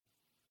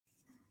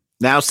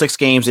Now 6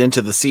 games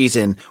into the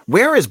season,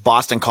 where is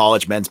Boston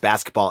College men's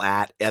basketball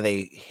at? Are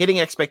they hitting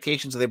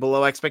expectations? Are they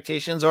below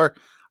expectations? Or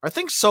are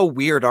things so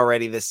weird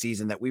already this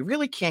season that we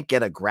really can't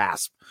get a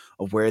grasp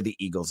of where the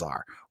Eagles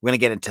are? We're going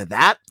to get into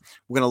that.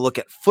 We're going to look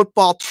at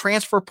football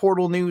transfer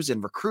portal news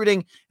and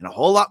recruiting and a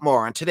whole lot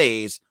more on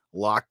today's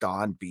Locked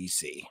On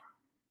BC.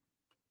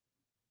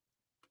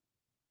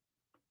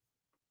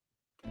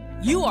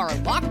 You are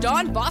Locked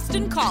On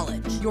Boston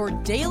College, your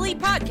daily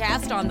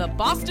podcast on the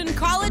Boston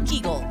College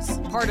Eagles,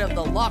 part of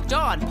the Locked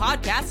On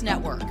Podcast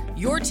Network,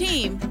 your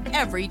team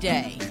every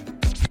day.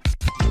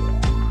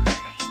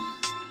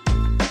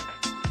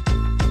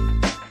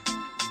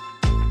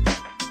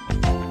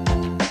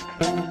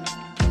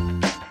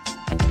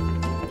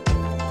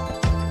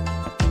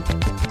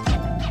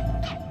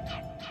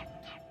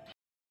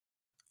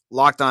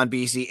 Locked On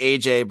BC,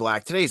 AJ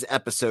Black. Today's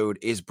episode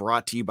is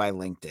brought to you by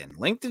LinkedIn.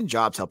 LinkedIn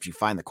Jobs helps you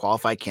find the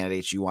qualified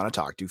candidates you want to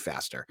talk to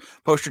faster.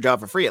 Post your job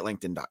for free at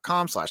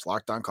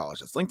linkedin.com/lockedoncollege.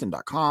 That's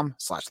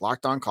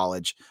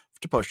linkedin.com/lockedoncollege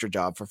to post your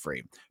job for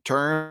free.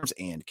 Terms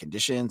and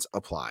conditions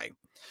apply.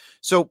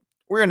 So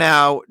we're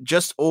now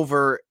just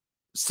over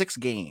 6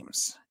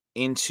 games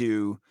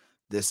into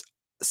this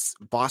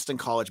Boston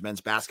College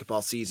men's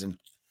basketball season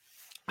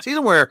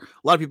where a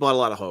lot of people had a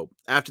lot of hope.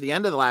 After the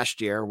end of the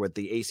last year with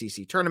the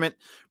ACC tournament,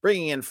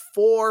 bringing in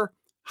 4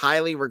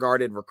 highly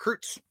regarded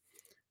recruits,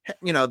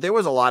 there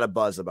was a lot of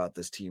buzz about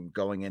this team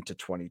going into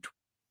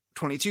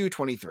 2022,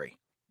 23.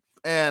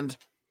 And,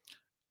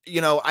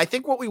 I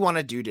think what we want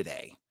to do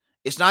today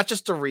is not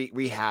just to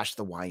rehash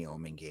the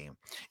Wyoming game.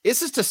 It's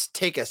just to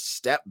take a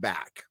step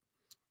back,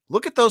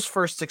 look at those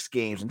first 6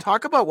 games and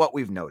talk about what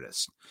we've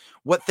noticed,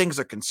 what things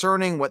are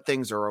concerning, what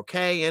things are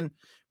okay, and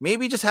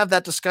maybe just have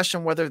that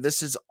discussion whether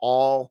this is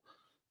all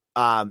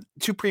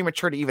too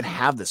premature to even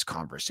have this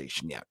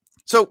conversation yet.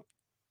 So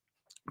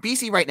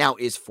BC right now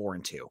is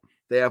 4-2.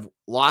 They have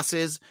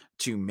losses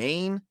to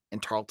Maine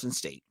and Tarleton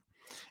State,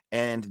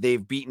 and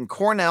they've beaten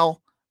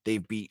Cornell.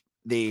 They've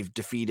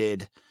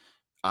defeated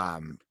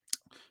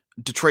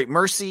Detroit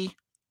Mercy,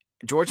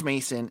 George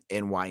Mason,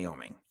 and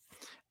Wyoming.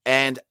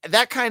 And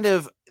that kind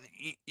of,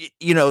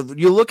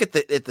 you look at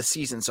the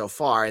season so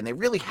far, and they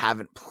really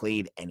haven't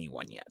played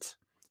anyone yet.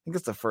 I think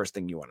that's the first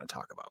thing you want to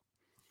talk about.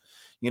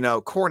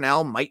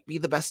 Cornell might be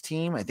the best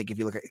team. I think if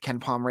you look at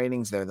KenPom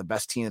ratings, they're the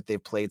best team that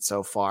they've played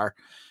so far.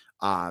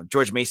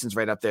 George Mason's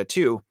right up there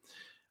too.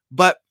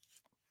 But,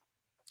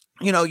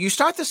 you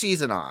start the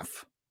season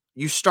off.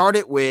 You start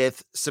it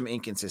with some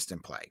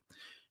inconsistent play.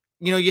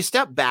 You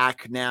step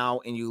back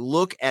now and you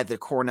look at the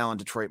Cornell and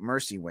Detroit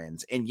Mercy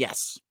wins. And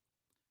yes,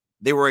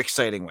 they were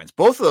exciting wins.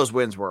 Both of those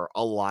wins were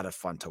a lot of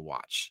fun to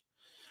watch.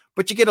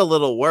 But you get a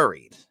little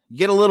worried. You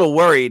get a little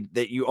worried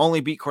that you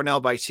only beat Cornell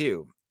by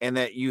 2 and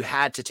that you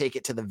had to take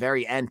it to the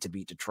very end to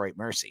beat Detroit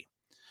Mercy.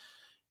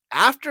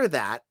 After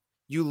that,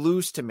 you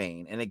lose to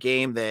Maine in a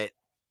game that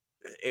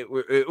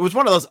it was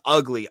one of those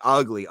ugly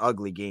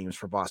games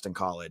for Boston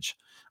College.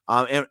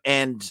 What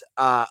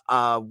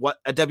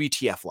a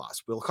WTF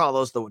loss. We'll call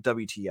those the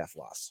WTF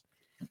loss.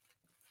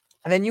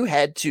 And then you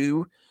head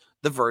to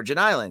the Virgin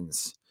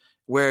Islands,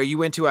 where you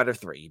win 2 out of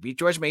 3. You beat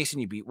George Mason,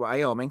 you beat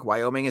Wyoming.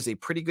 Wyoming is a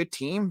pretty good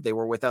team. They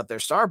were without their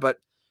star, but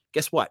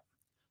guess what?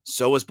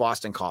 So was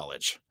Boston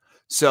College.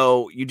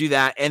 So you do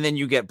that, and then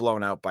you get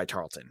blown out by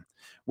Tarleton,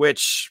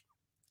 which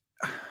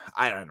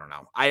I don't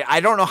know. I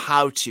don't know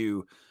how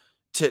to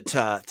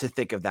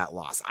think of that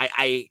loss.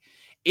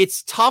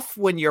 It's tough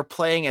when you're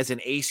playing as an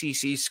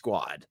ACC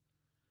squad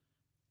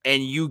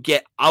and you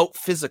get out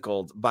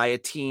physicaled by a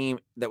team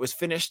that was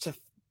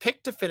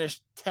picked to finish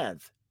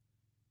 10th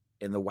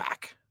in the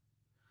WAC.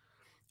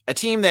 A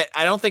team that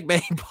I don't think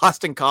many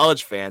Boston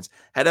College fans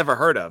had ever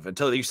heard of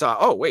until you saw,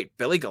 oh, wait,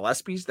 Billy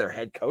Gillespie's their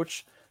head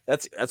coach.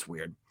 That's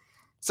weird.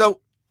 So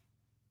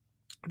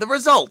the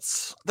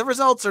results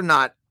are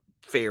not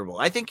favorable.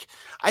 I think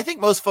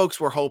most folks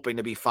were hoping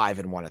to be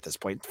 5-1 at this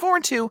point.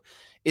 4-2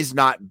 is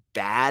not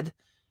bad.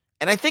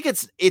 And I think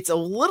it's a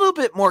little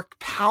bit more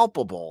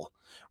palpable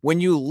when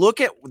you look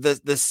at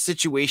the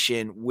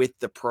situation with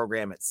the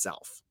program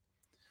itself.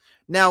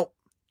 Now,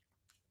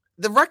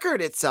 the record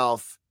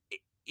itself,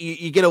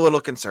 you get a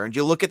little concerned.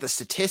 You look at the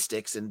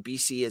statistics, and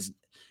BC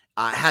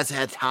has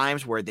had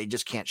times where they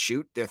just can't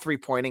shoot. Their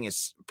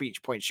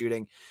 3-point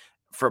shooting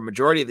for a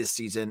majority of this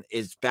season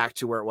is back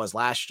to where it was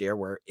last year,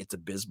 where it's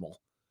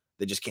abysmal.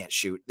 They just can't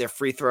shoot. Their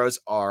free throws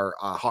are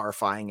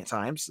horrifying at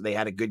times. They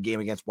had a good game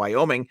against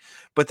Wyoming,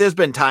 but there's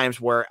been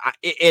times where,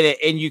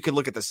 and you can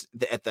look at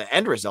the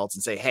end results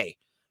and say, hey,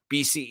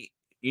 BC,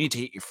 you need to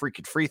hit your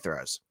freaking free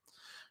throws.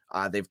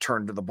 They've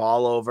turned the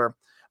ball over,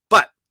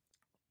 but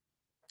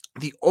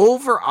the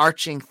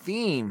overarching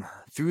theme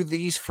through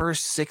these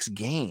first 6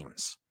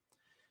 games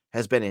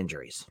has been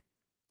injuries.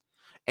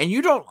 And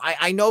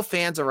I know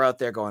fans are out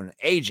there going,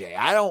 AJ,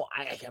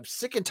 I'm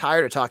sick and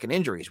tired of talking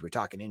injuries. We're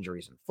talking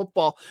injuries in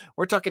football.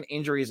 We're talking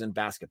injuries in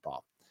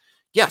basketball.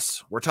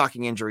 Yes, we're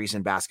talking injuries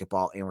in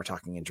basketball and we're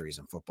talking injuries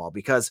in football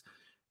because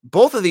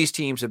both of these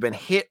teams have been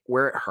hit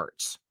where it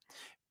hurts.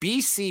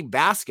 BC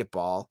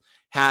basketball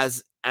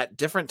has at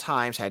different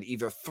times had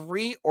either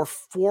 3 or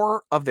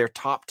 4 of their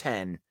top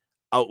 10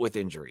 out with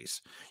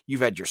injuries.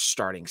 You've had your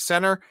starting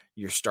center,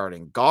 your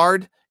starting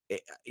guard.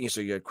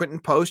 So you had Quinton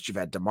Post, you've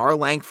had DeMar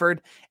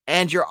Langford,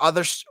 and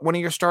one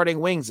of your starting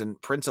wings, and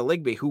Prince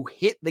Aligbe, who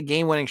hit the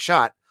game-winning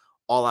shot,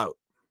 all out.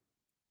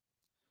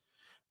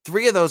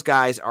 3 of those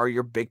guys are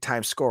your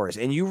big-time scorers,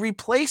 and you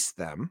replace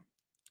them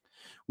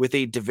with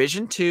a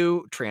Division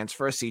II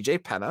transfer,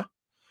 CJ Penna,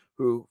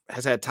 who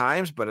has had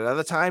times, but at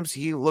other times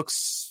he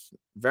looks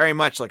very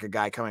much like a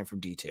guy coming from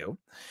D2.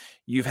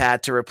 You've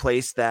had to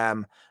replace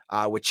them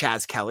with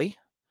Chaz Kelly,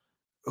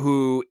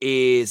 who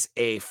is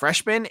a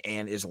freshman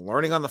and is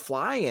learning on the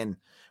fly. And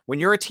when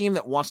you're a team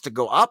that wants to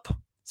go up,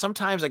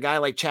 sometimes a guy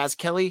like Chaz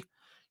Kelly,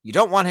 you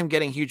don't want him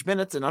getting huge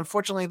minutes. And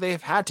unfortunately, they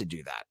have had to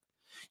do that.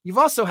 You've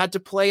also had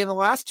to play in the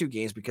last 2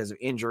 games because of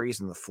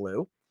injuries and the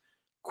flu.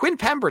 Quinn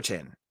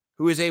Pemberton,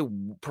 who is a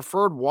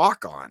preferred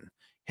walk-on,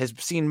 has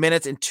seen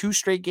minutes in 2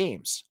 straight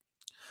games.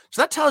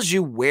 So that tells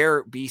you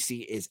where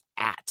BC is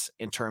at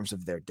in terms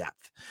of their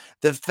depth.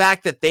 The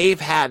fact that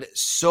they've had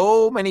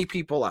so many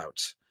people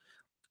out,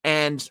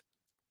 and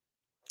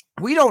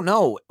we don't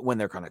know when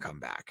they're going to come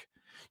back.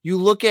 You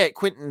look at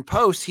Quinton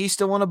Post, he's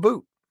still on a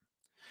boot.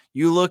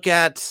 You look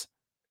at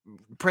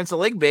Prince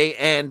Aligbe,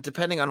 and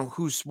depending on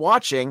who's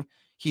watching,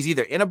 he's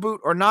either in a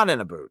boot or not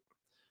in a boot.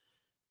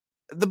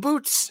 The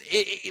boots,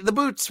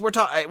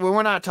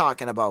 we're not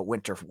talking about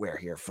winter wear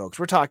here, folks.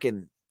 We're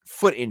talking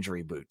foot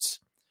injury boots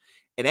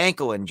and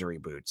ankle injury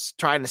boots,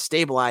 trying to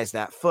stabilize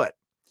that foot.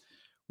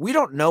 We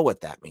don't know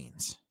what that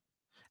means.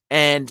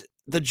 And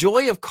the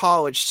joy of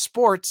college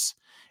sports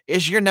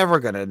is you're never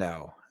going to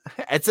know.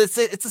 It's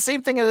the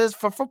same thing it is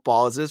for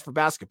football as it is for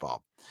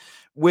basketball.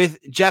 With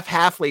Jeff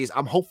Hafley's,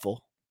 I'm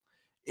hopeful,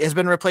 has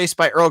been replaced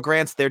by Earl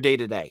Grant's their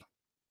day-to-day.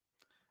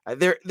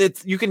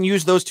 You can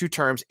use those 2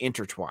 terms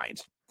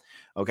intertwined.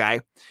 Okay.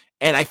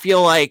 And I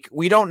feel like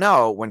we don't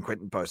know when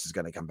Quinton Post is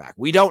going to come back.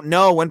 We don't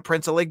know when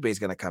Prince Aligbe is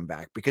going to come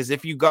back, because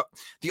if you go,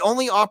 the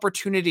only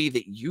opportunity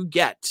that you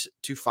get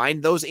to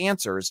find those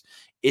answers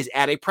is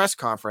at a press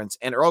conference,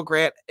 and Earl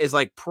Grant is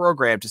like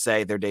programmed to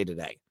say their day to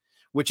day,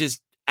 which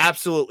is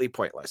absolutely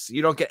pointless.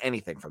 You don't get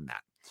anything from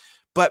that.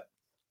 But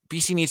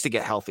BC needs to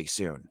get healthy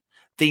soon.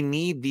 They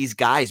need these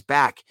guys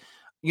back.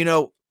 You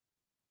know,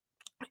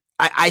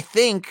 I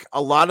think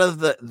a lot of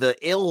the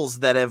ills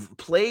that have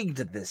plagued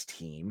this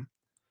team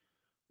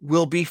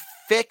will be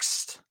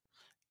fixed,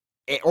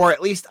 or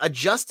at least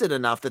adjusted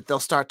enough that they'll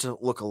start to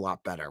look a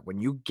lot better. When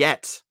you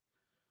get,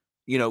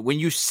 when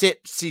you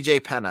sit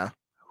CJ Penna,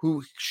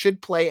 who should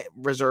play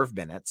reserve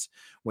minutes,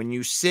 when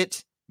you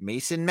sit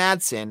Mason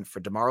Madsen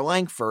for DeMar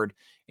Langford,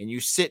 and you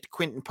sit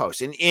Quinton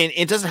Post, and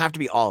it doesn't have to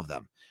be all of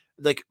them,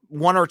 like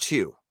 1 or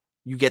 2,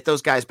 you get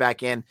those guys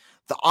back in,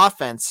 the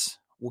offense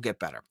will get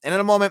better. And in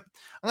a moment,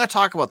 I'm going to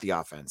talk about the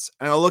offense,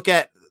 and I'll look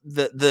at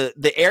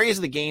the areas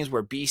of the games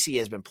where BC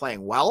has been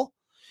playing well,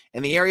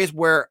 and the areas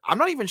where I'm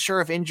not even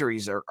sure if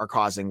injuries are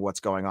causing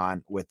what's going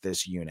on with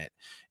this unit.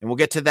 And we'll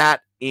get to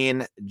that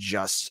in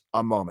just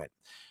a moment.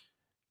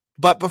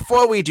 But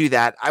before we do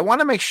that, I want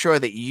to make sure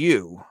that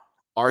you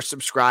are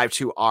subscribed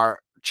to our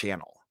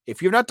channel.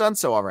 If you've not done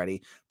so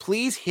already,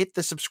 please hit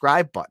the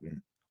subscribe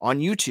button on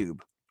YouTube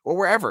or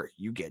wherever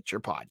you get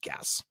your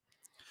podcasts.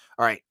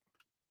 All right.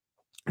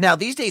 Now,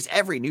 these days,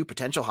 every new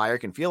potential hire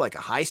can feel like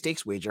a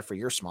high-stakes wager for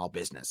your small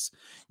business.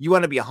 You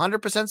want to be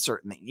 100%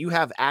 certain that you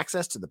have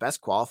access to the best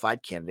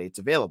qualified candidates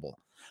available.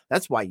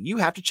 That's why you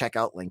have to check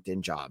out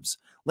LinkedIn Jobs.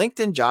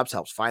 LinkedIn Jobs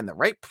helps find the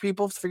right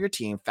people for your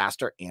team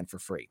faster and for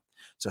free.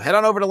 So head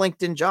on over to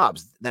LinkedIn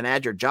Jobs, then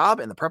add your job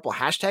and the purple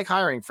hashtag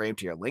hiring frame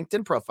to your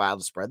LinkedIn profile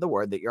to spread the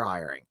word that you're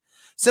hiring.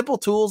 Simple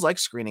tools like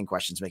screening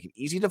questions make it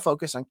easy to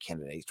focus on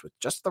candidates with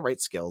just the right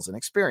skills and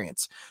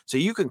experience, so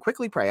you can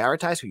quickly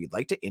prioritize who you'd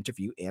like to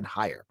interview and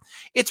hire.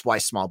 It's why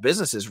small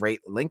businesses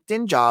rate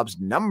LinkedIn Jobs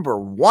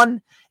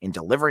 #1 in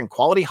delivering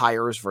quality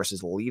hires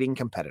versus leading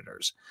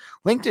competitors.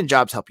 LinkedIn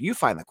Jobs help you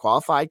find the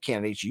qualified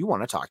candidates you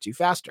want to talk to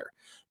faster.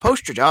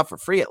 Post your job for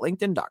free at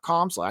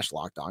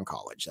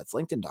linkedin.com/lockedoncollege. That's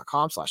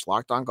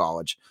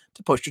linkedin.com/lockedoncollege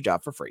to post your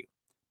job for free.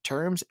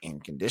 Terms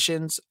and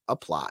conditions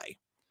apply.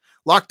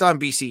 Locked On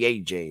BC,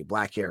 AJ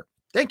Black here.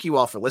 Thank you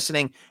all for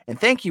listening, and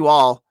thank you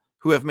all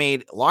who have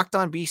made Locked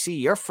On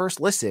BC your first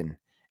listen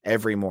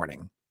every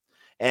morning.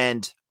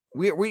 And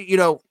we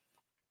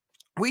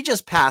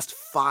just passed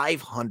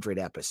 500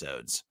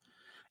 episodes,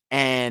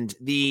 and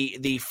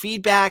the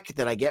feedback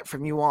that I get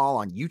from you all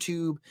on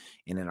YouTube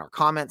and in our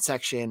comment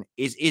section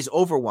is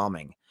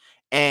overwhelming.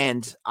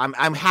 And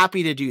I'm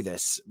happy to do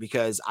this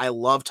because I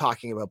love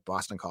talking about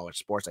Boston College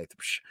sports. I'm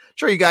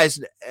sure you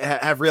guys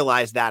have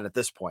realized that at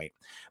this point.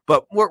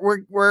 But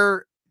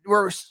we're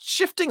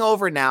shifting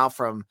over now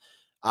from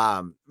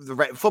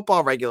the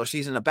football regular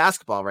season to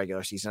basketball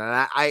regular season,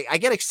 and I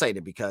get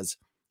excited because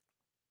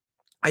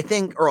I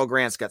think Earl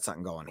Grant's got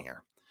something going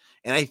here,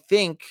 and I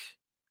think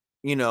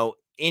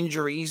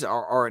injuries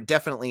are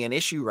definitely an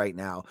issue right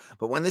now.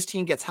 But when this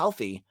team gets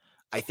healthy,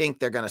 I think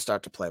they're going to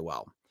start to play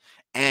well.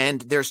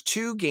 And there's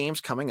 2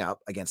 games coming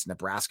up against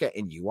Nebraska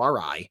and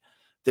URI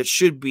that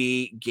should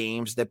be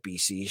games that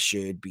BC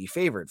should be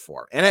favored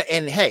for.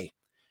 And hey,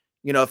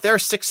 if they're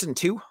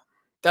 6-2,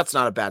 that's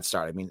not a bad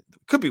start. I mean, it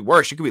could be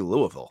worse. It could be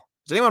Louisville.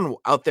 Has anyone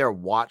out there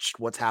watched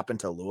what's happened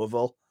to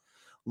Louisville?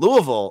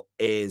 Louisville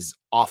is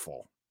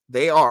awful.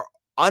 They are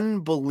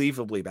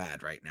unbelievably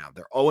bad right now.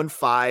 They're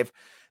 0-5.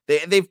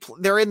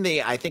 They're in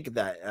the, I think,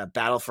 the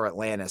Battle for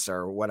Atlantis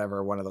or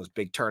whatever, one of those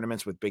big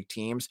tournaments with big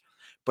teams.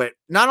 But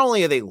not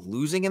only are they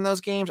losing in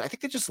those games, I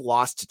think they just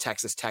lost to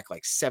Texas Tech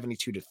like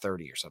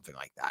 72-30 or something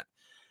like that.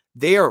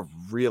 They are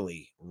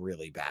really,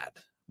 really bad,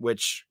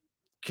 which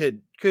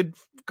could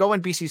go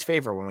in BC's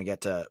favor when we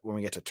get to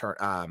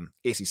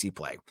ACC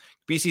play.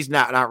 BC's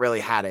not really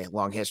had a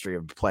long history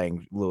of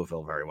playing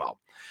Louisville very well.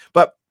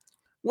 But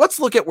let's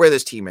look at where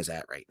this team is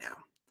at right now.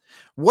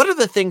 What are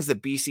the things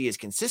that BC is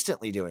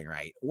consistently doing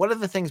right? What are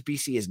the things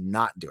BC is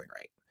not doing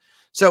right?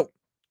 So,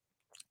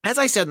 as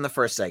I said in the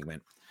first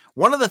segment,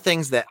 one of the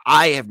things that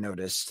I have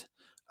noticed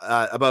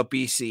about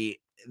BC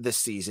this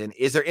season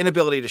is their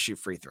inability to shoot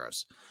free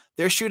throws.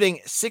 They're shooting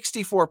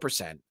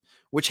 64%,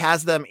 which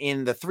has them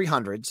in the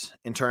 300s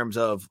in terms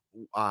of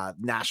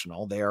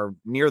national. They are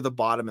near the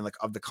bottom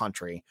of the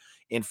country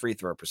in free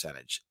throw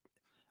percentage.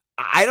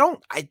 I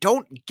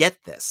don't get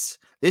this.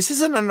 This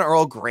isn't an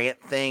Earl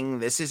Grant thing.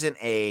 This isn't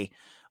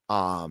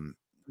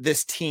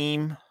this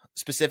team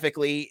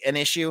specifically an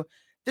issue.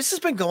 This has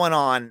been going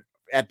on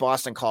at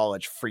Boston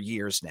College for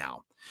years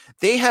now.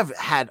 They have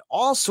had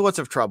all sorts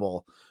of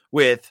trouble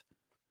with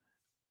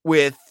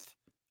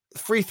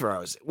free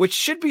throws, which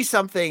should be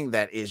something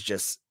that is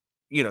just,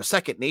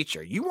 second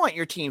nature. You want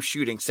your team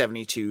shooting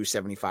 72,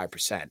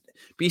 75%.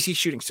 BC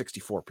shooting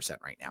 64%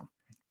 right now.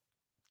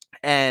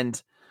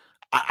 And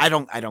I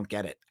don't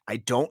get it. I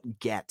don't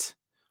get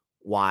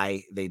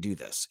why they do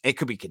this. It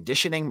could be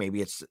conditioning. Maybe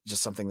it's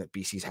just something that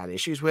BC's had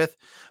issues with,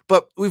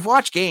 but we've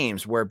watched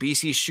games where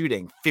BC's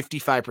shooting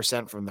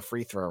 55% from the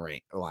free throw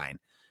line.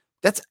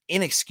 That's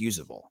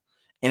inexcusable.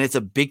 And it's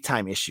a big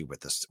time issue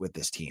with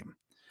this team.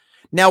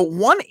 Now,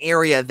 one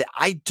area that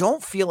I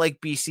don't feel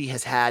like BC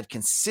has had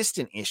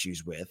consistent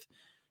issues with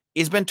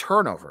has been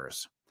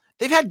turnovers.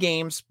 They've had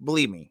games,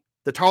 believe me,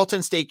 the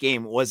Tarleton State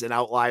game was an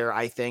outlier,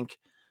 I think.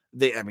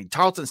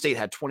 Tarleton State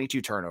had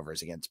 22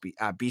 turnovers against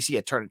BC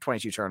had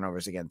 22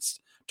 turnovers against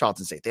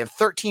Tarleton State. They have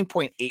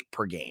 13.8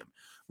 per game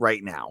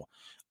right now.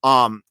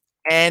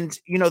 And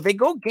they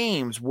go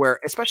games where,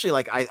 especially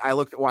like I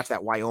watched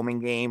that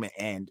Wyoming game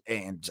and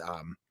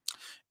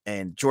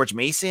George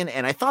Mason,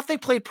 and I thought they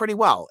played pretty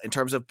well in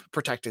terms of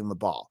protecting the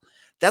ball.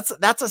 That's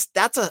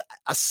a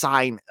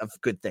sign of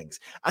good things,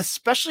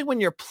 especially when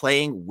you're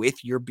playing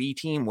with your B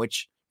team,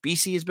 which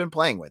BC has been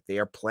playing with. They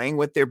are playing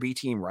with their B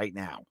team right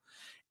now.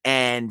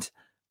 And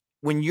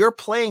when you're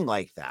playing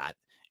like that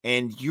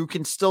and you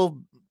can still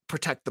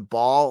protect the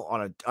ball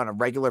on a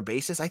regular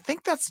basis, I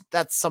think that's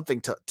something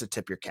to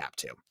tip your cap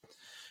to.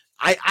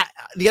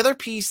 The other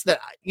piece that,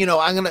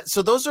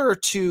 so those are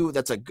two,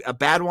 that's a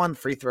bad one,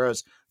 free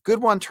throws,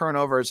 good one,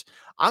 turnovers.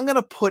 I'm going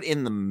to put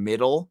in the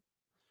middle,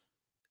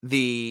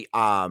 their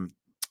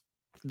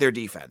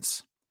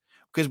defense,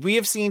 because we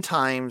have seen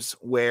times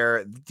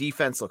where the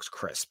defense looks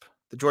crisp.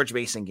 The George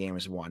Mason game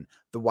is one.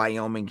 The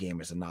Wyoming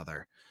game is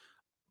another.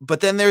 But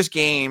then there's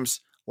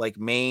games like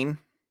Maine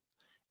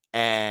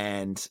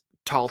and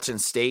Tarleton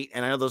State,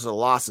 and I know those are the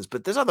losses,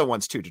 but there's other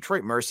ones too.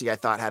 Detroit Mercy, I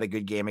thought, had a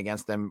good game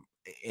against them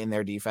in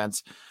their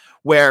defense,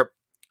 where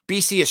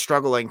BC is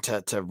struggling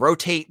to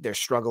rotate. They're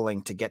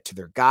struggling to get to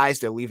their guys.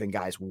 They're leaving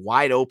guys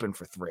wide open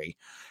for three.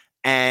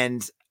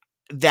 And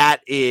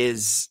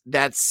that's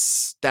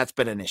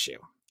been an issue.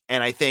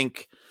 And I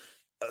think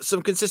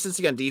some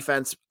consistency on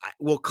defense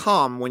will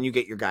come when you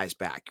get your guys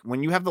back.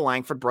 When you have the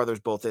Langford brothers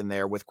both in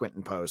there with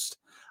Quinton Post,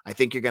 I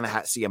think you're going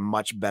to see a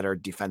much better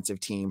defensive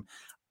team.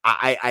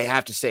 I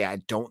have to say, I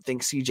don't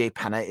think CJ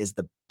Penna is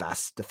the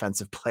best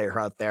defensive player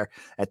out there.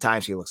 At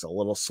times he looks a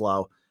little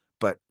slow,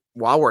 but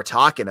while we're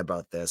talking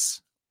about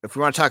this, if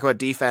we want to talk about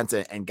defense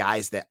and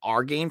guys that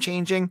are game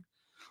changing,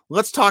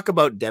 let's talk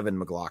about Devin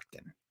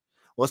McLaughlin.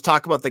 Let's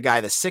talk about the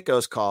guy the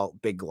sickos call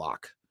Big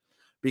Glock,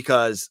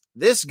 because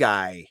this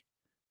guy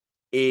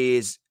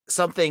is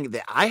something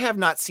that I have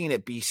not seen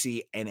at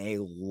BC in a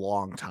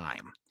long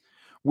time,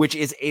 which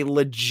is a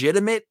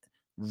legitimate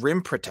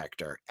rim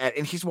protector.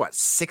 And he's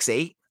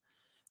 6'8".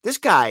 This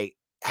guy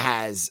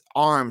has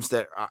arms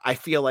that I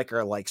feel like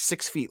are like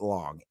 6 feet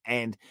long.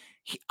 And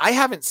I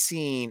haven't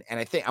seen, and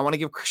I want to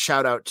give a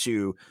shout out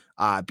to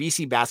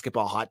BC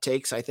Basketball Hot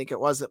Takes, I think it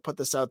was, that put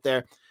this out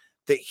there,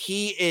 that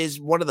he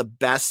is one of the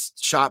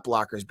best shot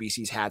blockers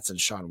BC's had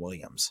since Sean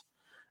Williams.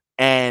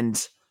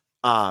 And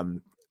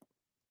I've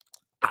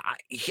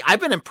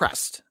been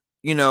impressed.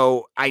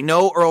 I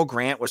know Earl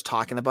Grant was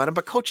talking about him,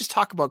 but coaches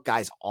talk about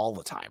guys all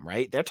the time,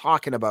 right? They're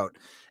talking about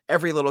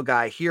every little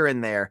guy here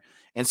and there.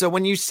 And so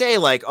when you say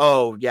like,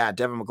 oh yeah,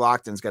 Devin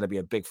McLaughlin's going to be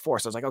a big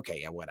force, I was like,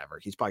 okay, yeah, whatever.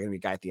 He's probably going to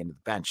be a guy at the end of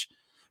the bench,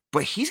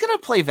 but he's going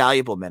to play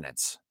valuable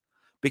minutes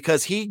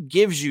because he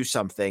gives you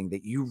something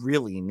that you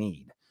really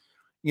need.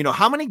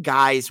 How many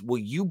guys will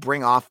you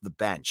bring off the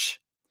bench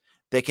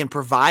that can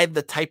provide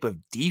the type of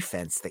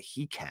defense that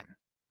he can?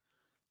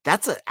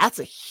 That's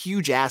a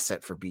huge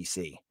asset for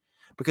BC,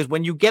 because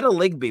when you get a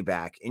Ligby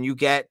back and you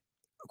get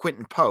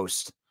Quinton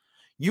Post,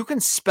 you can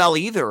spell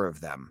either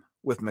of them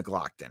with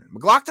McLaughlin.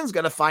 McLaughlin's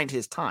going to find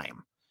his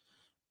time,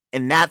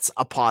 and that's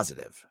a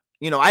positive.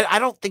 I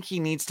don't think he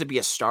needs to be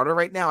a starter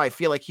right now. I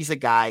feel like he's a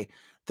guy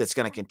that's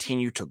going to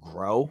continue to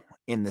grow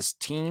in this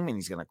team, and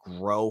he's going to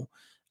grow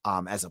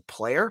as a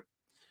player.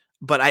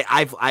 But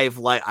I've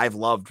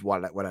loved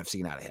what I've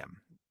seen out of him,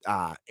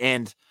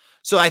 and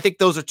so I think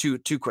those are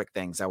two quick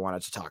things I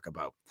wanted to talk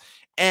about.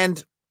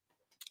 And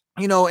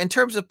in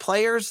terms of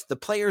players, the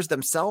players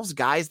themselves,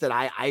 guys that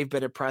I've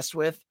been impressed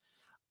with,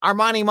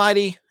 Armani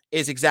Mighty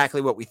is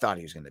exactly what we thought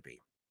he was going to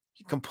be.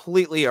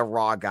 Completely a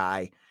raw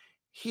guy.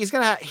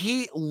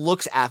 He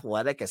looks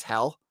athletic as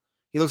hell.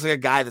 He looks like a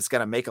guy that's going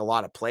to make a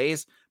lot of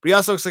plays, but he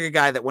also looks like a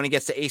guy that when he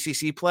gets to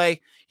ACC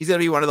play, he's going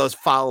to be one of those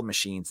foul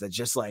machines that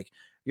just like,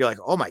 you're like,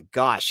 oh my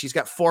gosh, he's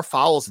got 4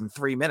 fouls in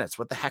 3 minutes.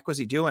 What the heck was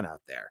he doing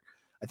out there?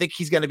 I think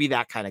he's going to be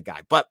that kind of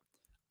guy, but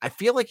I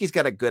feel like he's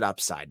got a good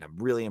upside, and I'm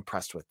really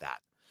impressed with that.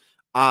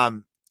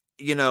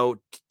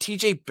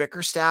 TJ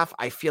Bickerstaff,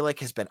 I feel like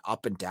has been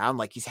up and down.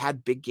 Like he's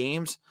had big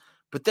games,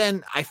 but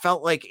then I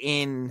felt like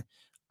in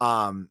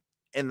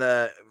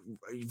the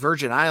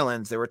Virgin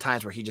Islands, there were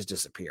times where he just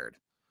disappeared.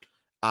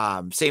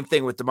 Same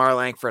thing with DeMar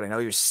Langford. I know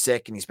he was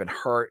sick and he's been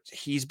hurt.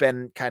 He's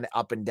been kind of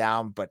up and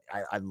down, but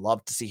I'd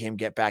love to see him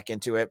get back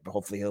into it. But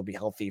hopefully he'll be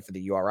healthy for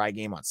the URI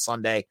game on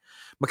Sunday.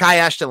 Mekhi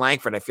Ashton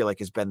Langford, I feel like,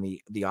 has been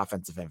the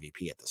offensive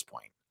MVP at this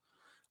point.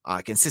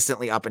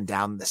 Consistently up and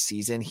down this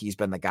season, he's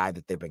been the guy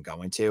that they've been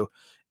going to.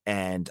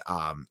 And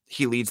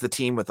he leads the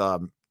team with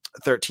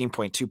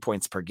 13.2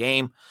 points per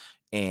game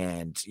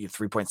and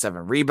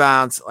 3.7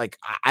 rebounds. Like,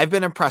 I've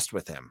been impressed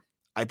with him.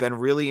 I've been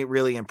really,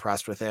 really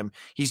impressed with him.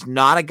 He's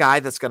not a guy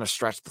that's going to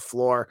stretch the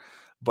floor,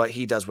 but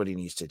he does what he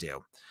needs to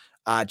do.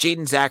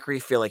 Jaden Zachary,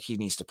 feel like he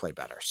needs to play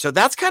better. So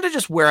that's kind of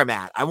just where I'm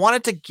at. I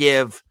wanted to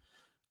give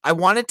a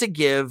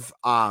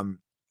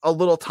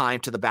little time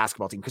to the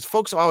basketball team, because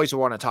folks always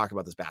want to talk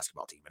about this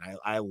basketball team. And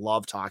I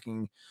love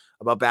talking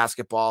about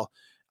basketball,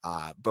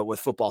 but with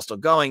football still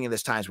going, and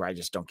there's times where I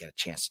just don't get a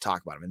chance to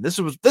talk about them. And this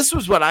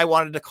was what I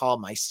wanted to call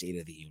my State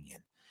of the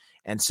Union.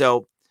 And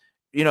so,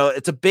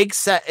 it's a big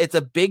set. It's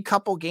a big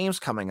couple games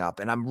coming up,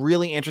 and I'm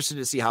really interested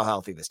to see how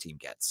healthy this team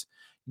gets.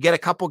 Get a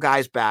couple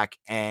guys back,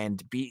 and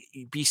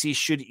BC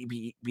should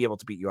be able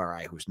to beat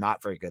URI, who's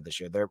not very good this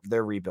year.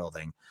 They're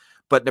rebuilding,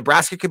 but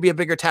Nebraska could be a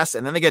bigger test,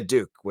 and then they get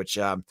Duke, which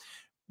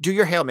do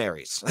your Hail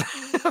Marys.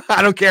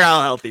 I don't care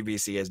how healthy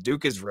BC is.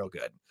 Duke is real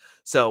good.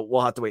 So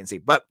we'll have to wait and see.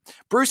 But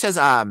Bruce has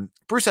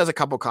a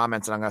couple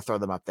comments, and I'm going to throw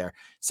them up there,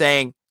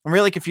 saying, I'm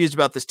really confused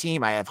about this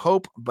team. I have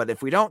hope, but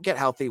if we don't get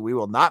healthy, we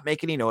will not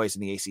make any noise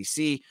in the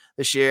ACC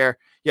this year.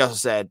 He also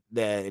said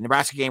the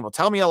Nebraska game will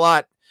tell me a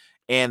lot,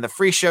 and the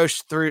free throw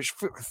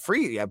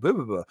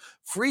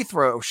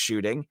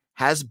shooting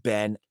has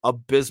been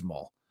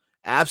abysmal.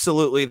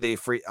 Absolutely,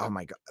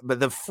 but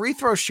the free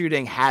throw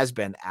shooting has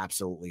been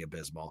absolutely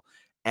abysmal,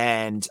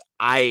 and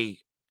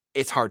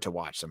it's hard to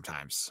watch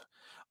sometimes.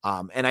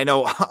 And I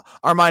know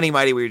Armani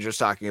Mighty, we were just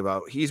talking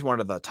about, he's one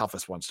of the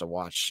toughest ones to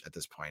watch at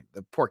this point.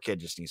 The poor kid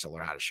just needs to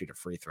learn how to shoot a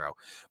free throw.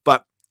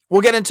 But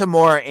we'll get into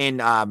more in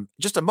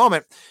just a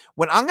moment.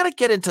 When we're going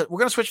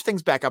to switch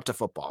things back up to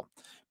football,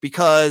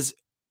 because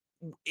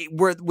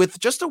we're with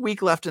just a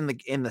week left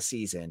in the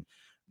season.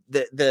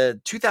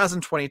 The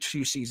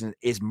 2022 season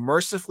is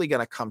mercifully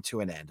going to come to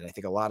an end. And I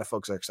think a lot of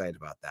folks are excited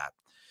about that.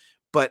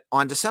 But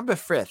on December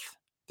 5th,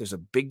 there's a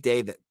big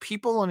day that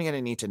people are going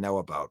to need to know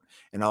about,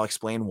 and I'll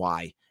explain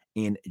why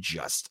in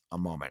just a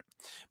moment.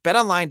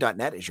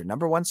 BetOnline.net is your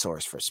number one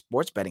source for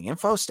sports betting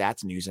info,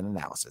 stats, news, and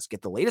analysis.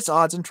 Get the latest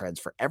odds and trends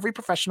for every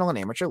professional and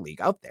amateur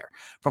league out there.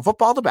 From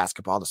football to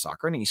basketball to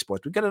soccer and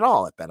esports, we've got it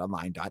all at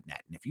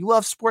BetOnline.net. And if you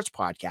love sports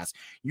podcasts,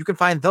 you can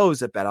find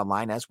those at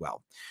BetOnline as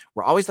well.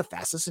 We're always the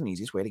fastest and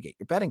easiest way to get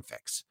your betting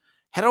fix.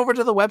 Head over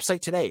to the website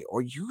today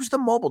or use the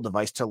mobile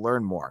device to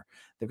learn more.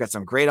 They've got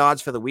some great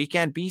odds for the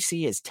weekend.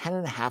 BC is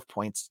 10.5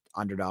 points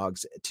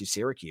underdogs to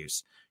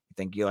Syracuse. You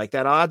think you like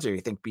that odds, or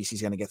you think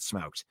BC's going to get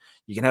smoked?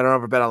 You can head on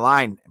over to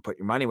BetOnline and put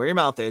your money where your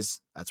mouth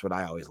is. That's what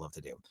I always love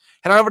to do.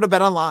 Head on over to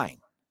BetOnline,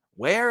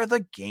 where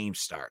the game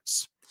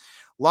starts.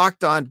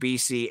 Locked On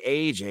BC,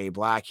 AJ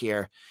Black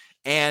here.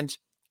 And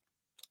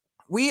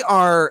we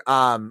are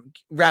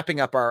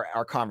wrapping up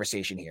our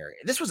conversation here.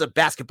 This was a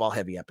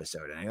basketball-heavy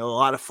episode, and I know a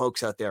lot of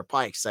folks out there are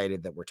probably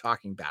excited that we're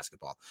talking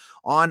basketball.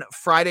 On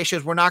Friday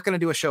shows, we're not going to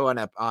do a show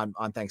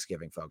on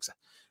Thanksgiving, folks.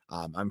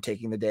 I'm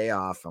taking the day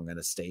off. I'm going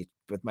to stay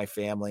with my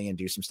family and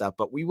do some stuff,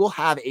 but we will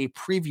have a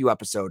preview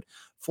episode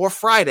for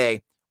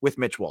Friday with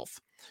Mitch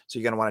Wolf. So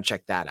you're going to want to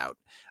check that out.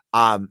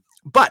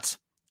 But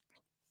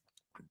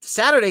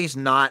Saturday is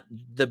not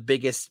the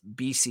biggest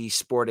BC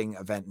sporting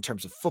event in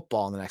terms of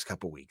football in the next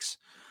couple of weeks.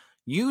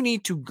 You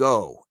need to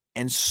go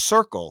and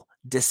circle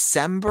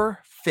December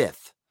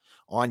 5th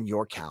on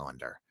your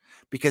calendar,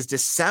 because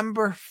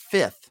December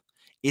 5th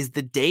is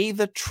the day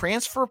the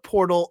transfer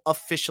portal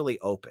officially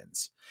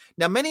opens.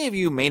 Now, many of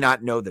you may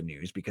not know the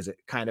news because it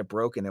kind of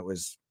broke and it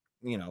was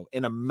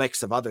in a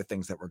mix of other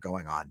things that were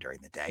going on during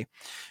the day.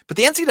 But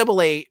the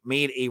NCAA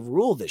made a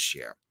rule this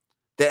year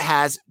that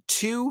has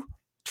 2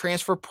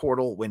 transfer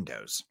portal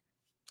windows.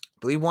 I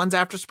believe one's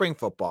after spring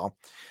football.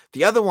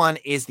 The other one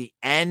is the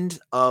end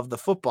of the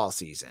football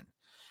season.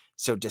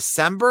 So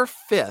December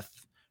 5th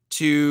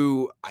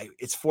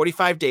it's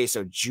 45 days.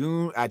 So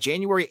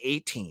January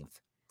 18th,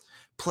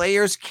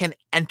 players can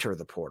enter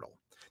the portal.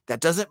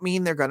 That doesn't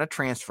mean they're going to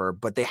transfer,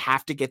 but they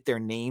have to get their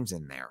names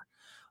in there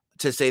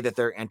to say that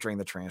they're entering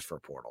the transfer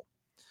portal.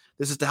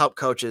 This is to help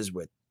coaches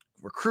with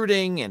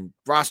recruiting and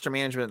roster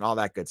management and all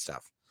that good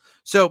stuff.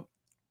 So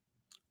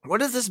what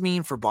does this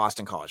mean for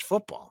Boston College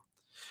football?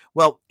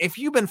 Well, if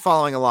you've been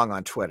following along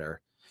on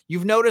Twitter,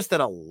 you've noticed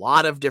that a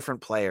lot of different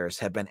players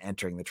have been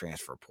entering the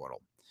transfer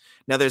portal.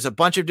 Now, there's a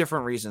bunch of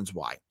different reasons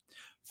why.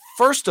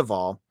 First of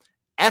all,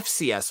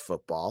 FCS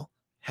football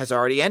has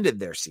already ended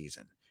their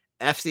season.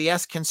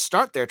 FCS can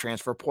start their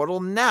transfer portal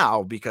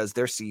now because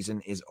their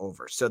season is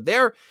over. So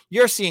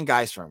you're seeing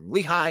guys from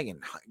Lehigh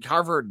and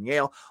Harvard and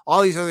Yale,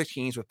 all these other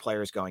teams with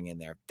players going in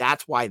there.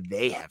 That's why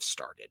they have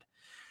started.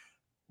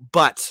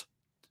 But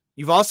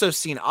you've also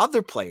seen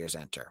other players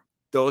enter.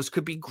 Those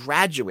could be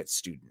graduate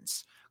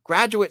students.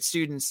 Graduate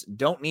students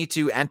don't need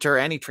to enter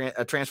any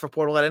transfer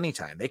portal at any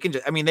time. They can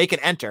they can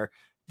enter.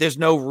 There's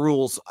no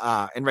rules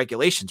and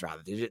regulations,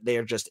 rather. They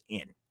are just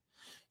in.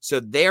 So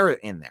they're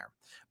in there.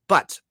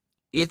 But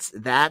it's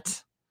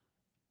that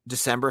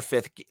December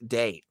 5th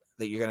date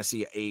that you're going to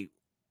see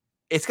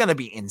it's going to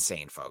be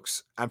insane,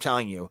 folks. I'm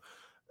telling you,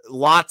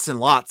 lots and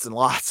lots and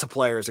lots of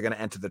players are going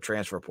to enter the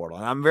transfer portal.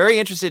 And I'm very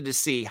interested to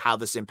see how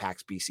this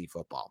impacts BC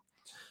football.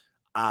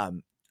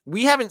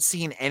 We haven't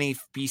seen any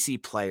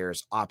BC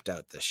players opt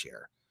out this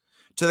year.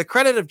 To the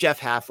credit of Jeff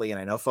Hafley, and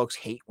I know folks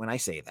hate when I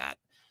say that,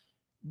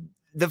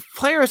 the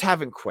players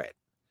haven't quit.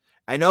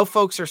 I know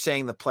folks are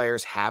saying the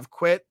players have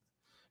quit,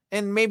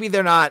 and maybe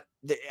they're not.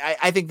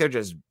 I think they're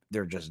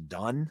just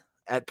done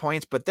at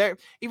points. But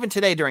even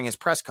today during his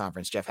press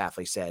conference, Jeff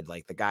Hafley said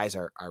like the guys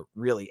are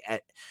really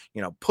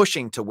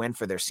pushing to win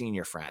for their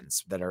senior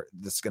friends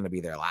this is going to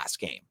be their last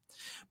game.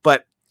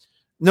 But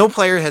no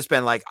player has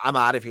been like, I'm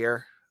out of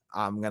here.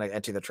 I'm going to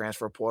enter the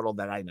transfer portal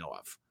that I know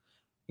of.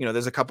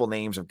 There's a couple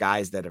names of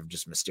guys that have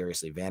just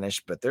mysteriously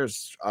vanished, but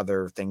there's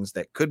other things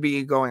that could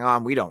be going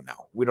on. We don't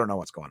know. We don't know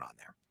what's going on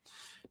there.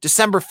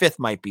 December 5th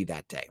might be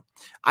that day.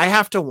 I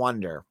have to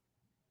wonder,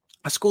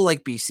 a school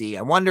like BC,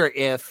 I wonder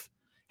if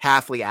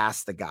Hafley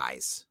asked the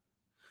guys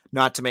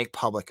not to make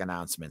public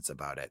announcements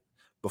about it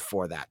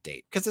before that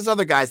date. Because there's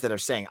other guys that are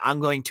saying,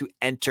 I'm going to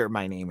enter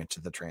my name into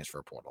the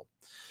transfer portal.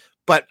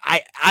 But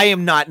I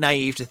am not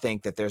naive to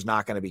think that there's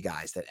not going to be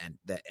guys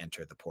that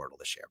enter the portal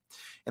this year.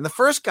 And the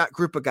first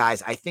group of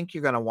guys I think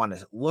you're going to want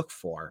to look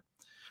for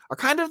are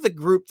kind of the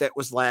group that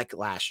was like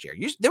last year.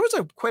 There was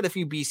quite a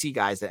few BC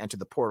guys that entered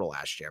the portal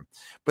last year,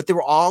 but they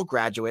were all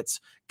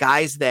graduates,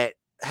 guys that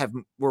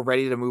were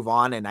ready to move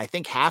on. And I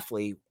think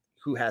Hafley,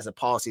 who has a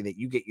policy that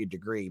you get your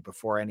degree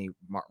before any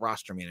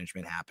roster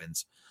management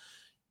happens,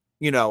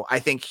 I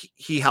think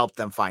he helped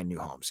them find new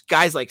homes.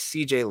 Guys like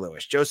CJ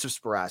Lewis, Joseph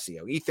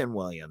Sparacio, Ethan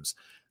Williams,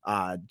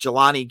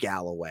 Jelani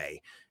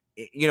Galloway.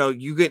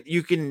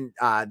 You can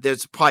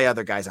there's probably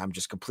other guys I'm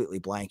just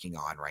completely blanking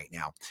on right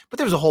now, but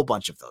there's a whole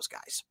bunch of those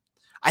guys.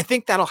 I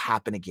think that'll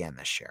happen again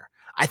this year.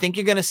 I think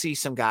you're going to see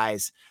some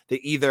guys that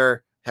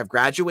either have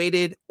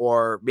graduated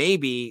or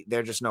maybe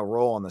they're just no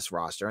role on this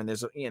roster. And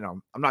there's,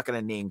 I'm not going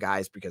to name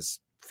guys because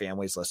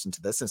families listen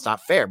to this. And it's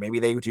not fair. Maybe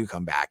they do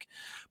come back,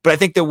 but I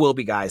think there will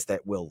be guys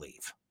that will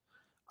leave.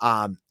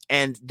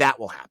 And that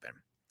will happen.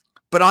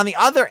 But on the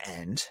other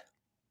end,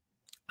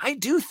 I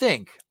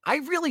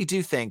really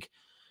do think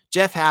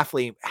Jeff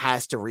Hafley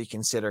has to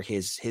reconsider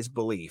his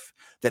belief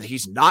that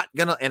he's not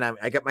going to, and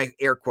I got my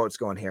air quotes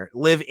going here,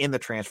 live in the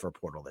transfer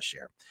portal this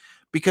year,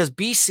 because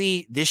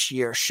BC this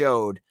year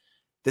showed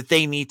that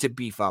they need to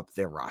beef up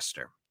their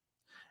roster.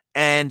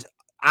 And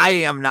I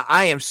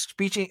am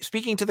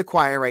speaking to the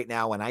choir right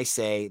now when I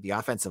say the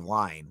offensive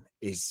line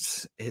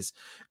is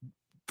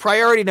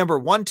priority number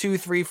 1, 2,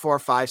 3, 4,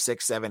 5,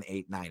 6, 7,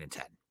 8, 9, and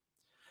 10.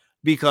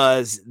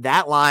 Because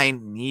that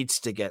line needs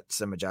to get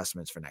some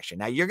adjustments for next year.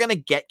 Now you're going to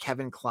get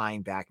Kevin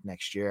Klein back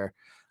next year.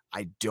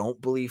 I don't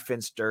believe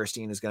Vince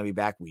Durstein is going to be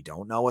back. We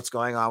don't know what's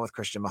going on with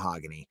Christian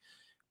Mahogany.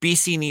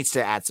 BC needs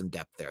to add some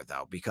depth there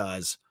though,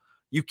 because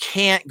you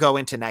can't go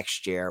into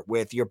next year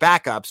with your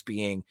backups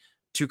being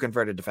 2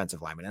 converted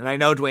defensive linemen. And I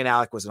know Dwayne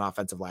Alec was an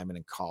offensive lineman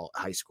in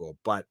high school,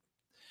 but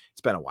it's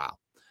been a while.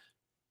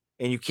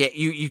 And you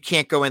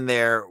can't go in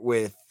there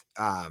with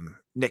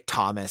Nick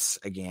Thomas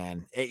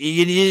again.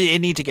 You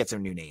need to get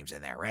some new names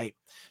in there, right?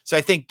 So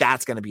I think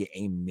that's going to be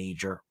a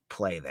major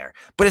play there.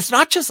 But it's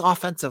not just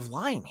offensive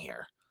line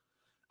here.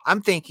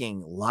 I'm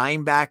thinking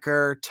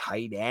linebacker,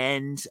 tight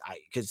end,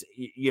 because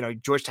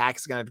George Tack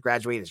is going to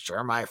graduate. Is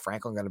Jeremiah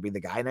Franklin going to be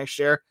the guy next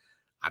year?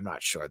 I'm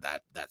not sure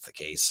that that's the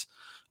case.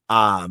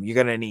 You're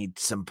going to need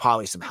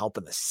probably some help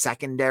in the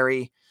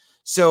secondary.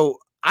 So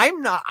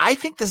I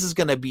think this is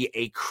going to be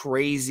a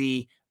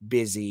crazy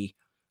busy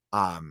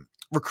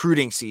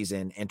recruiting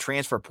season and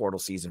transfer portal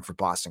season for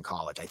Boston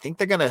College. I think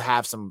they're going to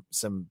have some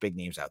big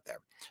names out there.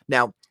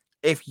 Now,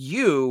 if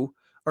you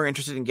are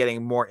interested in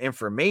getting more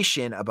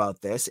information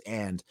about this,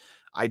 and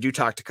I do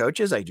talk to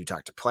coaches, I do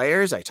talk to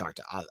players, I talk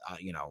to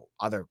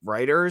other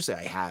writers,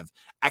 I have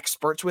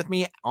experts with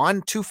me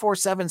on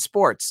 247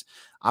 Sports.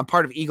 I'm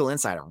part of Eagle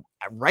Insider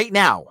right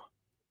now,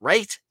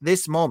 right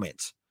this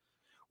moment.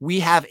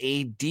 We have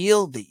a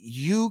deal that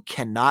you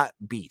cannot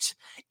beat.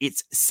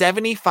 It's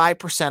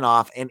 75%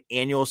 off an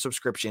annual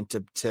subscription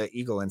to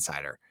Eagle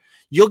Insider.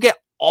 You'll get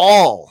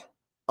all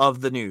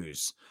of the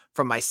news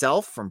from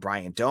myself, from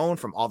Brian Doan,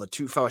 from all the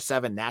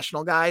 247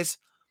 national guys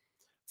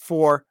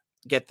for,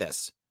 get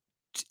this,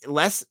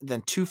 less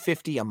than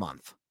 $250 a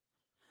month.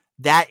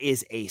 That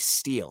is a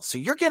steal. So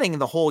you're getting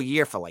the whole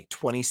year for like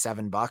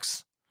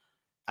 $27.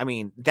 I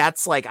mean,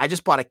 that's like, I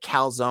just bought a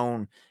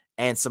calzone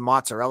and some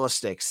mozzarella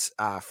sticks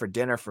for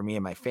dinner for me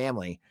and my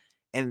family,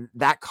 and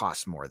that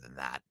costs more than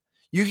that.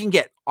 You can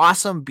get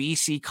awesome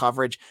BC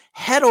coverage.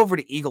 Head over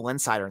to Eagle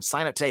Insider and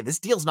sign up today. This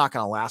deal's not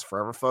going to last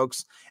forever,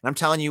 folks. And I'm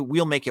telling you,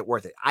 we'll make it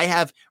worth it. I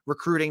have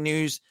recruiting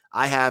news.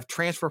 I have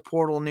transfer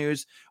portal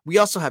news. We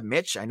also have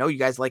Mitch. I know you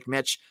guys like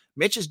Mitch.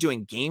 Mitch is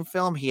doing game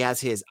film. He has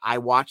his I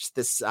watched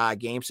this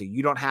game so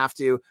you don't have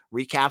to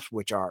recaps,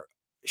 which are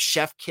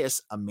chef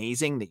kiss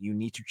amazing, that you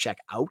need to check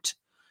out.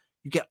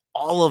 You get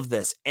all of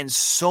this and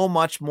so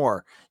much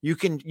more. You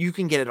can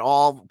get it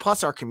all.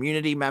 Plus our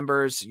community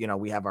members,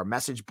 we have our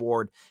message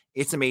board.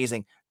 It's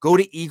amazing. Go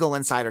to Eagle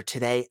Insider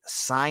today.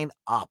 Sign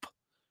up.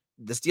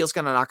 This deal's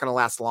not going to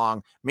last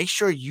long. Make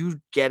sure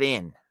you get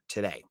in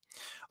today.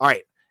 All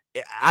right.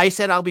 I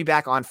said I'll be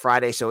back on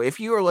Friday. So if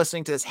you are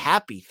listening to this,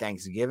 happy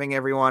Thanksgiving,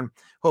 everyone.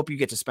 Hope you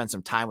get to spend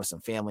some time with some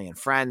family and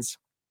friends.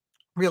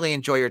 Really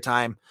enjoy your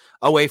time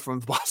away from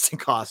Boston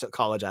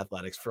College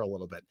athletics for a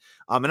little bit.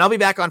 And I'll be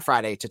back on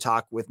Friday to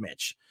talk with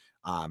Mitch.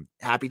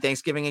 Happy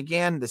Thanksgiving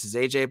again. This is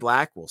AJ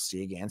Black. We'll see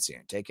you again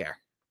soon. Take care.